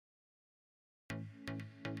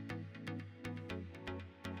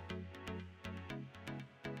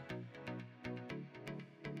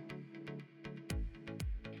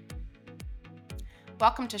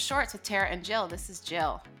Welcome to Shorts with Tara and Jill. This is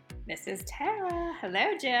Jill. This is Tara.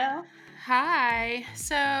 Hello, Jill. Hi.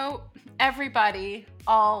 So, everybody,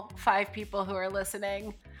 all 5 people who are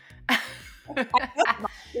listening. I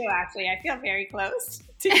feel actually. I feel very close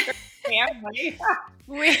to your family.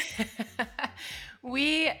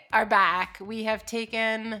 we are back. We have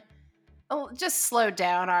taken just slowed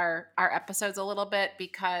down our episodes a little bit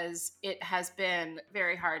because it has been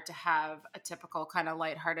very hard to have a typical kind of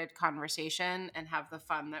lighthearted conversation and have the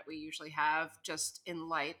fun that we usually have just in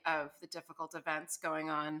light of the difficult events going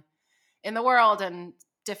on in the world. And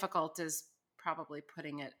difficult is probably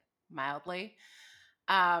putting it mildly.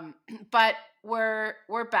 But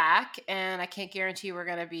we're back, and I can't guarantee we're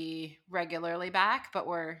going to be regularly back, but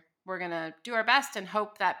we're going to do our best and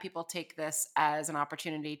hope that people take this as an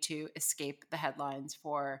opportunity to escape the headlines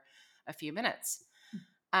for a few minutes.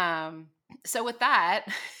 So with that,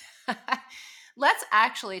 let's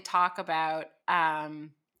actually talk about,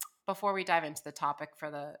 before we dive into the topic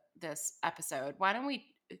for this episode, why don't we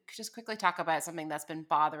just quickly talk about something that's been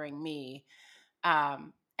bothering me,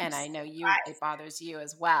 and I know it bothers you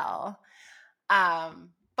as well.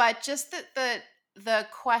 But just the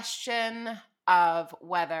question of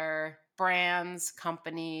whether brands,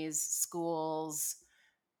 companies, schools,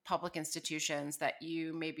 public institutions that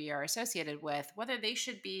you maybe are associated with, whether they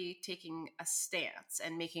should be taking a stance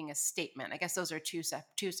and making a statement. I guess those are two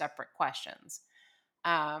separate questions.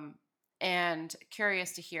 And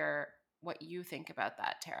curious to hear what you think about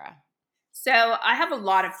that, Tara. So I have a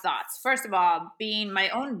lot of thoughts. First of all, being my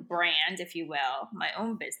own brand, if you will, my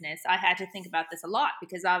own business, I had to think about this a lot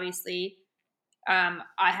because obviously I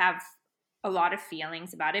have a lot of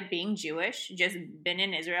feelings about it. Being Jewish, just been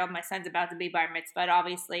in Israel. My son's about to be bar mitzvah.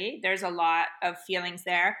 Obviously, there's a lot of feelings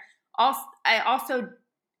there. I also,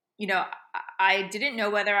 I didn't know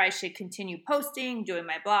whether I should continue posting, doing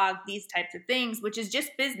my blog, these types of things, which is just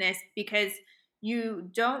business because you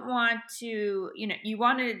don't want to, you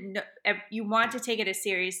want to take it as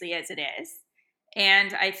seriously as it is.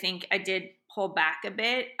 And I think I did pull back a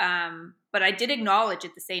bit, but I did acknowledge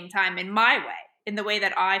at the same time in my way, in the way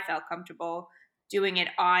that I felt comfortable doing it,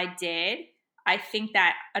 I did. I think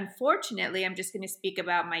that unfortunately, I'm just going to speak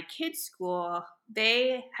about my kids' school.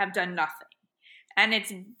 They have done nothing. And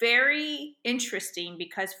it's very interesting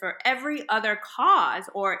because for every other cause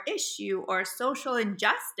or issue or social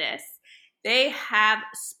injustice, they have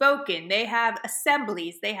spoken, they have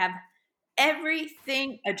assemblies, they have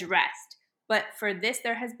everything addressed. But for this,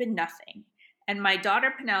 there has been nothing. And my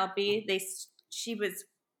daughter Penelope, she was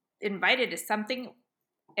invited to something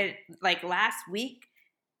like last week.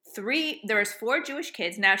 There was 4 Jewish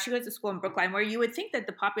kids. Now she goes to school in Brookline, where you would think that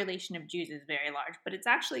the population of Jews is very large, but it's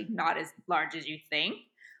actually not as large as you think.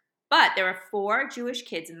 But there were 4 Jewish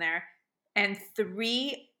kids in there and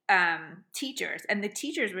 3 teachers, and the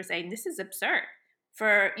teachers were saying this is absurd.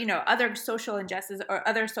 For other social injustice or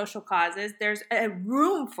other social causes, there's a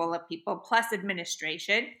room full of people plus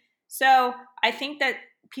administration. So I think that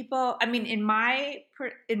people, in my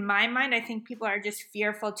mind, I think people are just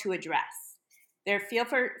fearful to address. They're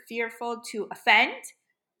fearful to offend,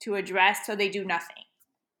 to address, so they do nothing.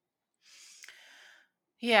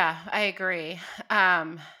 Yeah, I agree.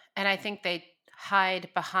 And I think they hide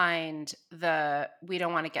behind the "we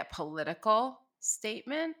don't want to get political"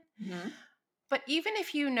 statement. Mm-hmm. But even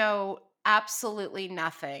if you know absolutely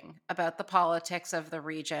nothing about the politics of the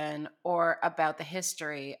region or about the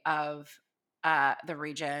history of the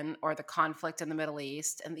region or the conflict in the Middle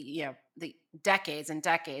East and the decades and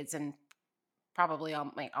decades and probably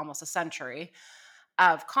almost a century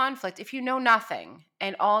of conflict, if you know nothing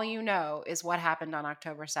and all you know is what happened on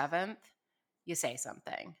October 7th, you say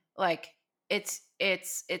something. Like it's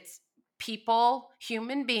people,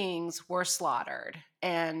 human beings were slaughtered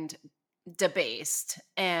and debased,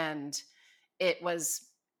 and it was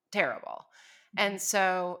terrible. And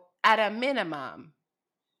so at a minimum,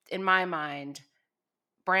 in my mind,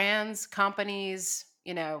 brands, companies,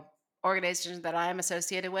 organizations that I'm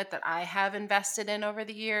associated with, that I have invested in over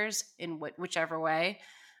the years in whichever way,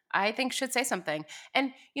 I think should say something.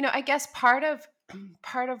 And I guess part of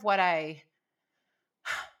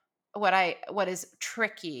what is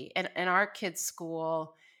tricky in our kids'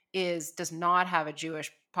 school does not have a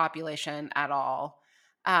Jewish population at all.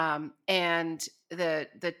 And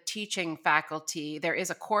the teaching faculty, there is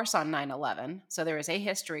a course on 9/11. So there is a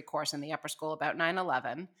history course in the upper school about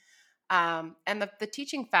 9/11. And the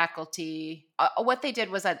teaching faculty, what they did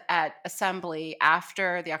was at assembly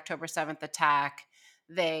after the October 7th attack,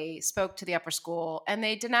 they spoke to the upper school and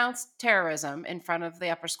they denounced terrorism in front of the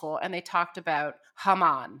upper school. And they talked about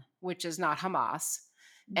Haman, which is not Hamas.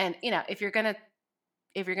 And, if you're going to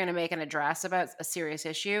if you're going to make an address about a serious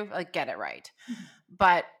issue, like get it right. Mhm.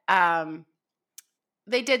 But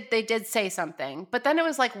they did say something, but then it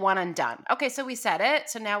was like one and done. Okay, so we said it,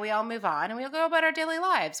 so now we all move on and we'll go about our daily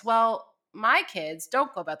lives. Well, my kids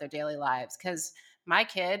don't go about their daily lives because my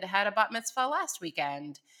kid had a bat mitzvah last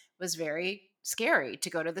weekend. It was very scary to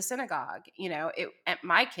go to the synagogue.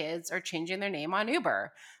 My kids are changing their name on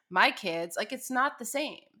Uber. My kids, like, it's not the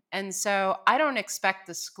same. And so I don't expect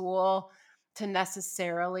the school to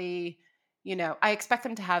necessarily, I expect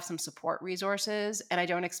them to have some support resources, and I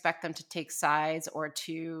don't expect them to take sides or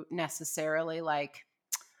to necessarily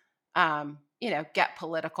get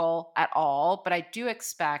political at all. But I do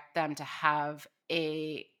expect them to have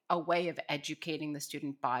a way of educating the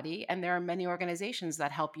student body. And there are many organizations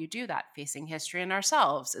that help you do that. Facing History and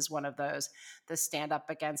Ourselves is one of those. The Stand Up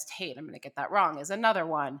Against Hate, I'm going to get that wrong, is another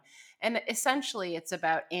one. And essentially it's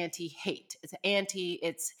about anti-hate.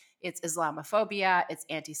 It's Islamophobia, it's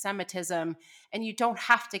anti-Semitism, and you don't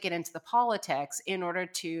have to get into the politics in order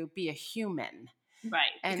to be a human.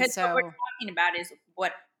 Right. And Because what we're so talking about is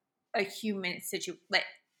what a human situation, like,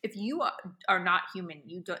 if you are not human,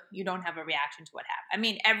 you don't have a reaction to what happened. I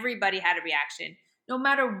mean, everybody had a reaction, no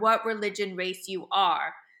matter what religion, race you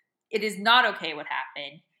are. It is not okay what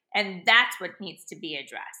happened, and that's what needs to be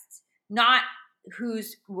addressed. Not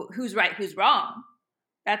who's right, who's wrong.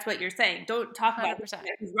 That's what you're saying. Don't talk about 100%.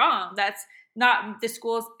 who's wrong. That's not the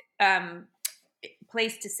school's um,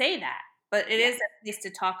 place to say that, but it Yeah. is a place to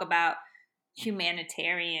talk about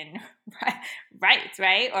humanitarian rights,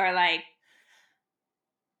 right? Or like,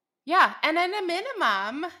 Yeah, and at a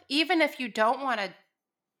minimum, even if you don't want to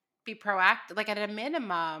be proactive, like at a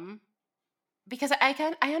minimum, because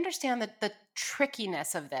I understand the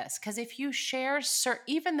trickiness of this, because if you share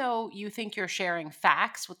even though you think you're sharing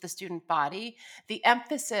facts with the student body, the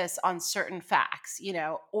emphasis on certain facts,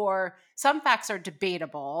 or some facts are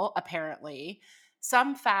debatable, apparently.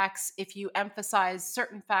 Some facts, if you emphasize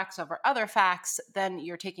certain facts over other facts, then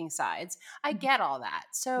you're taking sides. I get all that.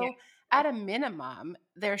 yeah, So at a minimum,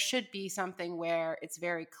 there should be something where it's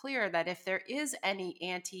very clear that if there is any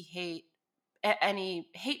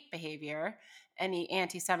hate behavior, any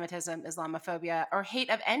anti Semitism, Islamophobia, or hate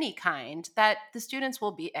of any kind, that the students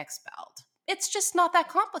will be expelled. It's just not that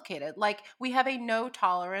complicated. Like, we have a no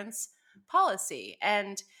tolerance policy.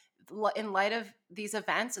 And in light of these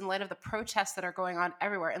events, in light of the protests that are going on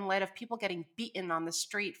everywhere, in light of people getting beaten on the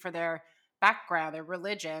street for their background, their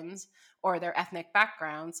religions, or their ethnic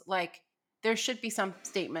backgrounds, like, there should be some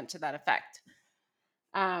statement to that effect.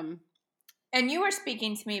 and you were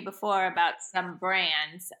speaking to me before about some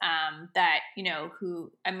brands that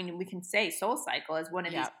who, I mean, we can say Soul Cycle is one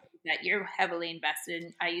of these Yeah. that you're heavily invested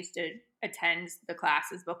in. I used to attend the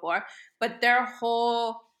classes before, but their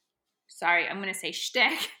whole, sorry, I'm going to say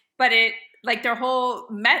shtick, but it, like, their whole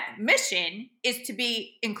mission is to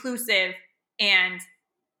be inclusive and,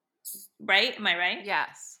 right? Am I right?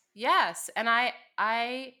 Yes. Yes. And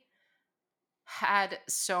I had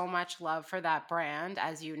so much love for that brand.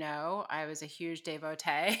 As you know, I was a huge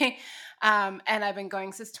devotee. And I've been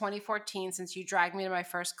going since 2014, since you dragged me to my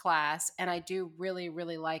first class. And I do really,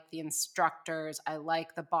 really like the instructors. I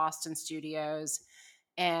like the Boston studios.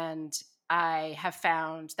 And I have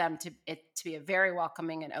found them to be a very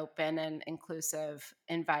welcoming and open and inclusive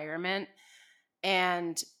environment.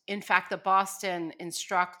 And in fact, the Boston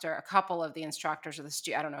instructor, a couple of the instructors of the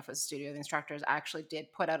studio, I don't know if it was a studio, the instructors actually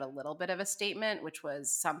did put out a little bit of a statement, which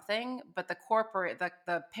was something, but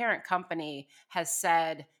the parent company has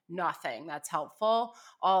said nothing that's helpful.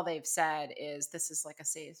 All they've said is this is like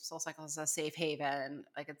Soul Cycle is a safe haven.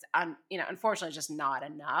 Like, it's, unfortunately just not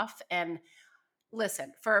enough. And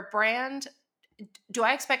listen, for a brand, do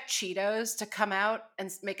I expect Cheetos to come out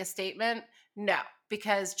and make a statement? No,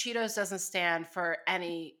 because Cheetos doesn't stand for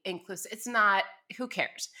any inclusive. It's not, who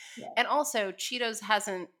cares? Yeah. And also, Cheetos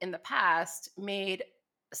hasn't in the past made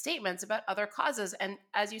statements about other causes. And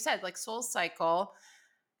as you said, like Soul Cycle,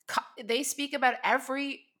 they speak about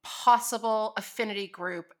every possible affinity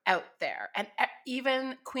group out there. And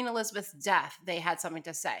even Queen Elizabeth's death, they had something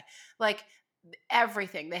to say. Like,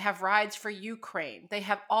 everything. They have rides for Ukraine. They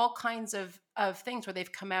have all kinds of things where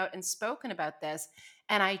they've come out and spoken about this.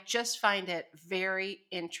 And I just find it very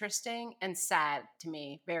interesting and sad to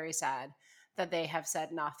me, very sad, that they have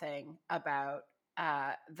said nothing about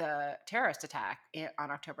the terrorist attack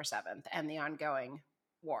on October 7th and the ongoing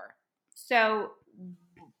war. So,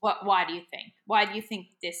 why do you think? Why do you think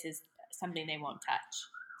this is something they won't touch?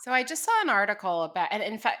 So I just saw an article about, and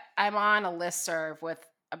in fact, I'm on a listserv with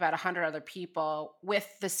about 100 other people, with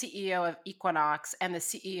the CEO of Equinox and the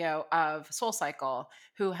CEO of SoulCycle,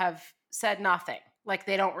 who have said nothing. Like,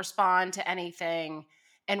 they don't respond to anything.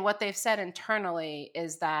 And what they've said internally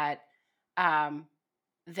is that um,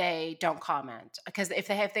 they don't comment, because if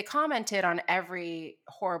they commented on every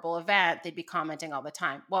horrible event, they'd be commenting all the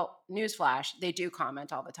time. Well, newsflash, they do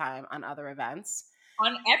comment all the time on other events.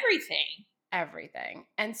 On everything. Everything.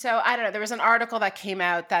 And so I don't know, there was an article that came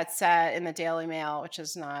out that said in the Daily Mail, which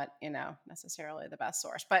is not, necessarily the best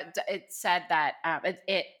source, but it said that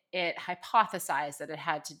it hypothesized that it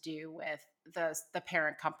had to do with the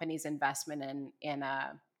parent company's investment in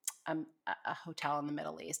a hotel in the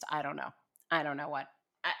Middle East. I don't know. I don't know what.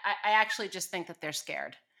 I actually just think that they're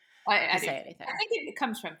scared I to do. say anything. I think it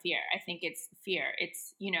comes from fear. I think it's fear.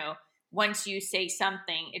 It's, once you say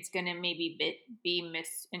something, it's going to maybe be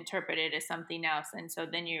misinterpreted as something else, and so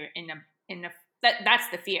then you're that's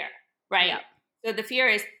the fear, right? Yeah. So the fear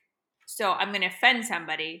is, so I'm going to offend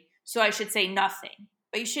somebody, so I should say nothing.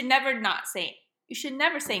 But you should never not say. You should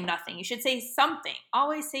never say nothing. You should say something.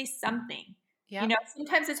 Always say something. Yeah.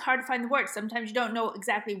 Sometimes it's hard to find the words. Sometimes you don't know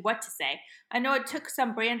exactly what to say. I know it took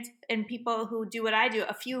some brands and people who do what I do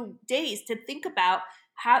a few days to think about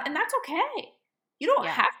how, and that's okay. You don't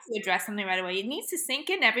Yeah. have to address something right away. It needs to sink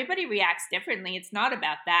in. Everybody reacts differently. It's not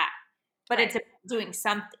about that, but Right. it's about doing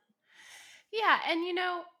something. Yeah, and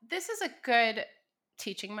this is a good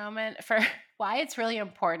teaching moment for why it's really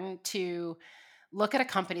important to look at a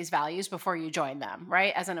company's values before you join them,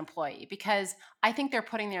 right? As an employee, because I think they're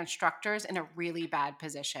putting their instructors in a really bad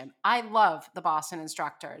position. I love the Boston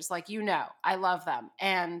instructors. Like, I love them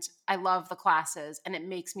and I love the classes, and it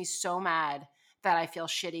makes me so mad that I feel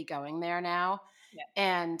shitty going there now. Yeah.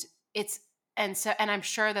 And and I'm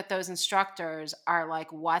sure that those instructors are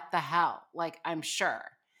like, what the hell? Like, I'm sure.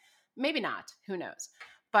 Maybe not, who knows.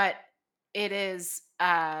 But it is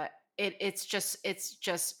it's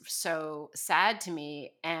just so sad to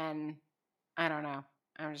me, and I don't know,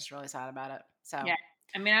 I'm just really sad about it. So Yeah.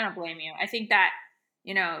 I mean, I don't blame you. I think that,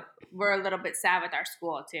 we're a little bit sad with our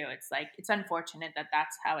school too. It's like, it's unfortunate that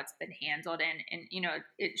that's how it's been handled. And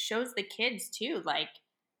it shows the kids too. Like,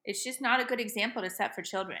 it's just not a good example to set for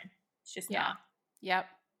children. It's just yeah. not. Yep.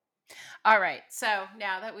 All right, so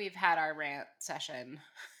now that we've had our rant session,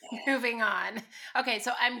 moving on. Okay,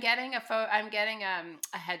 so I'm getting a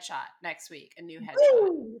headshot next week, a new headshot.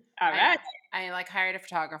 Woo! All I know. right. I like hired a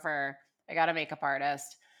photographer. I got a makeup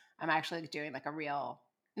artist. I'm actually doing like a real,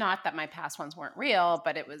 not that my past ones weren't real,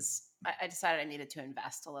 but I decided I needed to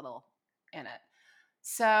invest a little in it.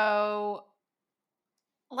 So,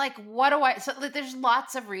 like, there's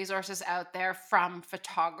lots of resources out there from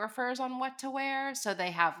photographers on what to wear. So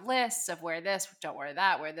they have lists of wear this, don't wear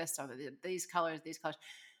that, wear this, don't these colors, these colors.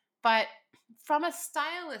 But from a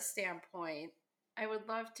stylist standpoint, I would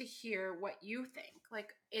love to hear what you think.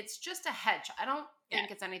 Like, it's just a headshot. I don't think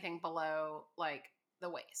it's anything below like the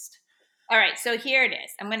waist. All right, so here it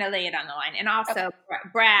is. I'm going to lay it on the line. And also,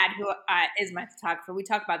 Brad, who is my photographer, we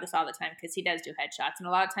talk about this all the time because he does do headshots. And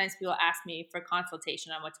a lot of times people ask me for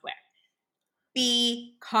consultation on what to wear.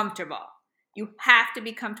 Be comfortable. You have to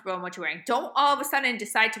be comfortable in what you're wearing. Don't all of a sudden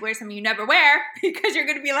decide to wear something you never wear, because you're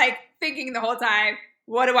going to be like thinking the whole time,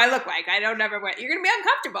 what do I look like? I don't ever wear. You're going to be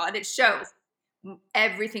uncomfortable, and it shows.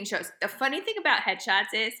 Everything shows. The funny thing about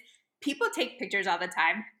headshots is people take pictures all the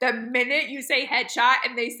time. The minute you say headshot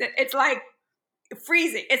and they say, it's like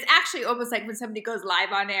freezing. It's actually almost like when somebody goes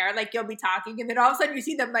live on air, like you'll be talking and then all of a sudden you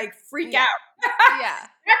see them like freak out. Yeah.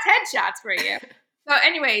 That's headshots for you. So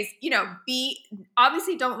anyways,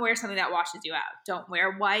 obviously don't wear something that washes you out. Don't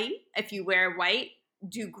wear white. If you wear white,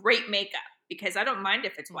 do great makeup, because I don't mind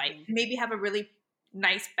if it's white. Maybe have a really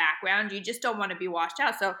nice background. You just don't want to be washed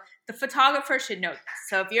out. So the photographer should know this.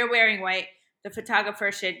 So if you're wearing white, the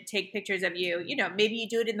photographer should take pictures of you. Maybe you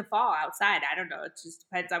do it in the fall outside. I don't know. It just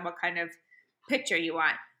depends on what kind of picture you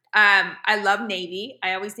want. I love navy.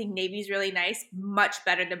 I always think navy is really nice, much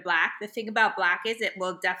better than black. The thing about black is it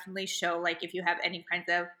will definitely show, like, if you have any kinds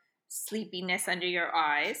of sleepiness under your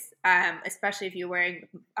eyes, especially if you're wearing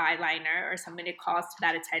eyeliner or something that calls to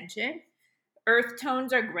that attention. Earth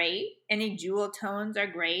tones are great. Any jewel tones are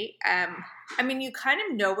great. I mean, you kind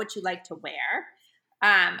of know what you like to wear.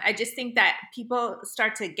 I just think that people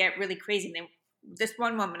start to get really crazy. This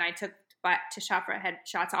one woman I took to shop for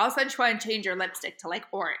headshots, all of a sudden she wanted to change her lipstick to like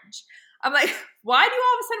orange. I'm like, why do you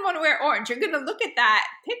all of a sudden want to wear orange? You're going to look at that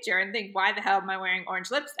picture and think, why the hell am I wearing orange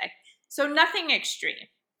lipstick? So nothing extreme.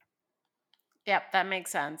 Yep, that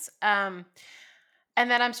makes sense. And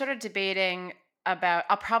then I'm sort of debating about,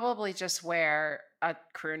 I'll probably just wear a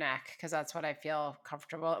crew neck because that's what I feel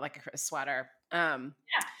comfortable, like a sweater. Yeah.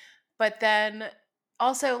 But then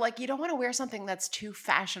also, like, you don't want to wear something that's too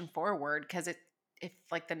fashion forward, because if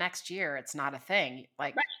like the next year it's not a thing,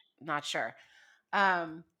 like, Right. not sure.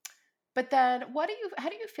 Um, But then how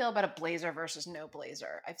do you feel about a blazer versus no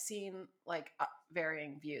blazer? I've seen like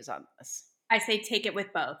varying views on this. I say take it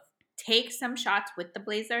with both. Take some shots with the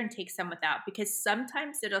blazer and take some without, because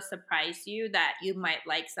sometimes it'll surprise you that you might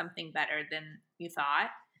like something better than you thought.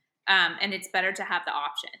 And it's better to have the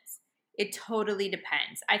options. It totally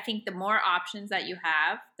depends. I think the more options that you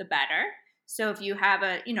have, the better. So if you have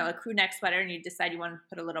a crew neck sweater and you decide you want to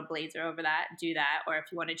put a little blazer over that, do that. Or if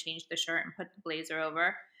you want to change the shirt and put the blazer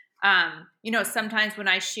over. Sometimes when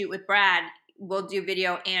I shoot with Brad, we'll do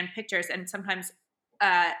video and pictures, and sometimes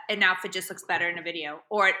an outfit just looks better in a video,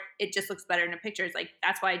 or it just looks better in a picture. It's like,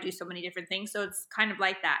 that's why I do so many different things. So it's kind of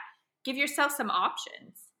like that. Give yourself some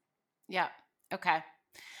options. Yeah. Okay.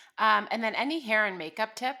 And then any hair and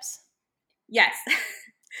makeup tips? Yes.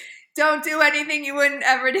 Don't do anything you wouldn't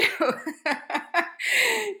ever do.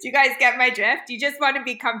 Do you guys get my drift? You just want to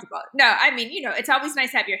be comfortable. No, I mean, it's always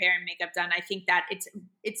nice to have your hair and makeup done. I think that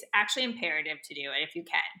it's actually imperative to do it if you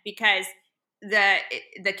can, because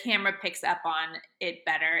the camera picks up on it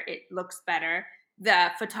better. It looks better.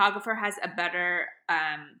 The photographer has a better,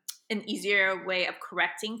 an easier way of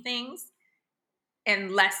correcting things,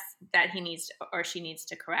 and less that he needs or she needs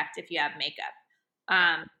to correct if you have makeup.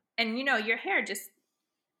 And your hair, just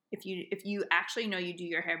if you actually know you do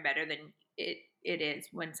your hair better than it is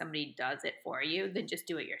when somebody does it for you, then just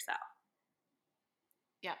do it yourself.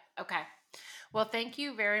 Yeah. Okay. Well, thank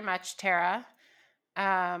you very much, Tara.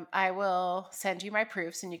 I will send you my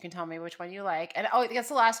proofs and you can tell me which one you like. And I guess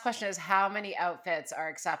the last question is, how many outfits are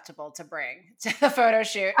acceptable to bring to the photo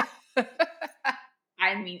shoot?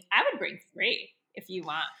 I mean, I would bring 3 if you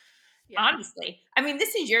want. Yeah. Honestly, I mean,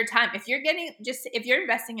 this is your time. If you're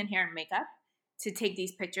investing in hair and makeup to take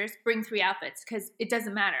these pictures, bring 3 outfits, because it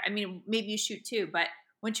doesn't matter. I mean, maybe you shoot 2, but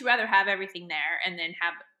wouldn't you rather have everything there and then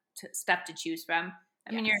have stuff to choose from?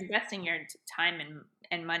 I mean, you're investing your time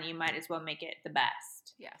and money. You might as well make it the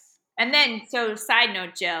best. Yes. And then, so side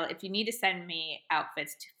note, Jill, if you need to send me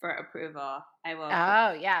outfits for approval, I will.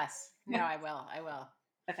 Oh, yes. No, I will.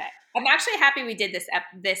 Okay. I'm actually happy we did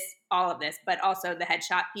all of this, but also the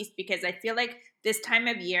headshot piece, because I feel like this time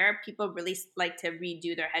of year, people really like to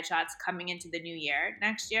redo their headshots coming into the new year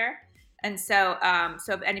next year. And so,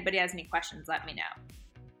 if anybody has any questions, let me know.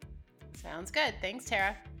 Sounds good. Thanks,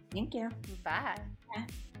 Tara. Thank you. Bye. Bye.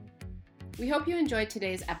 We hope you enjoyed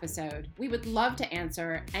today's episode. We would love to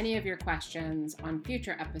answer any of your questions on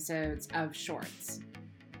future episodes of Shorts.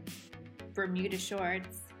 Bermuda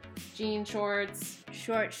shorts, Jean shorts,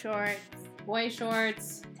 short shorts, boy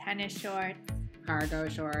shorts, tennis shorts, cargo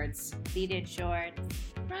shorts, pleated shorts,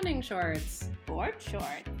 running shorts, board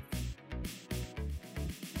shorts,